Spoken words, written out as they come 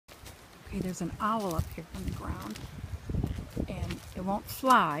Okay, there's an owl up here on the ground, and it won't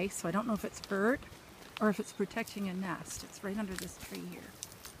fly, so I don't know if it's hurt or if it's protecting a nest. It's right under this tree here.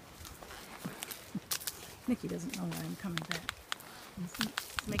 Nikki doesn't know why I'm coming back.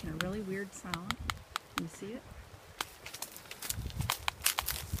 It's making a really weird sound. Can you see it?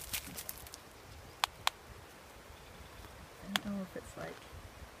 I don't know if it's like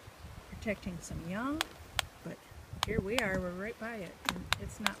protecting some young, but here we are, we're right by it, and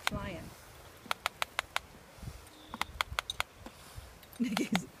it's not flying.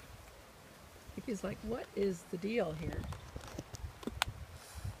 Nikki's like, what is the deal here?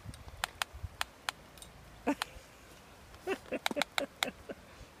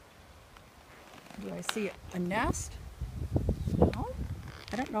 Do I see a nest? No.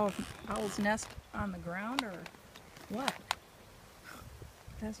 I don't know if owls nest on the ground or what.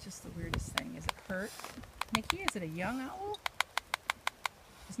 That's just the weirdest thing. Is it hurt? Nikki, is it a young owl?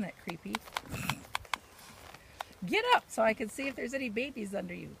 Isn't that creepy? Get up so I can see if there's any babies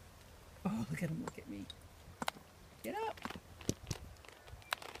under you. Oh, look at him, look at me. Get up.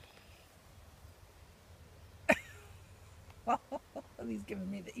 He's giving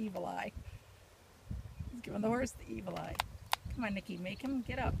me the evil eye. He's giving the horse the evil eye. Come on, Nikki, make him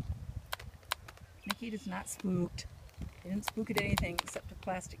get up. Nikki is not spooked. They didn't spook at anything except a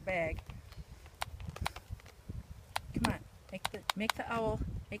plastic bag. Come on, make the owl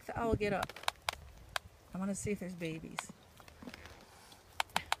get up. I want to see if there's babies.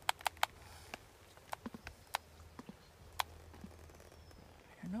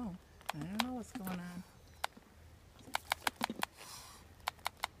 I don't know what's going on.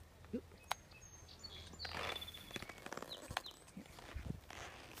 Oop.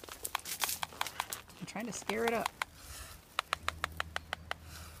 I'm trying to scare it up.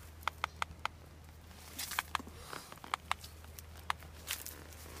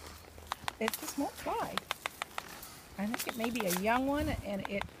 It just won't fly. I think it may be a young one and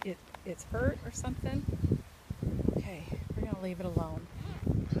it's hurt or something. Okay, we're gonna leave it alone.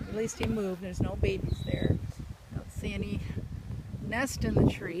 At least he moved. There's no babies there. I don't see any nest in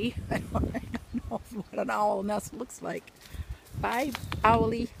the tree. I don't know what an owl nest looks like. Bye,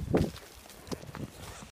 owlie.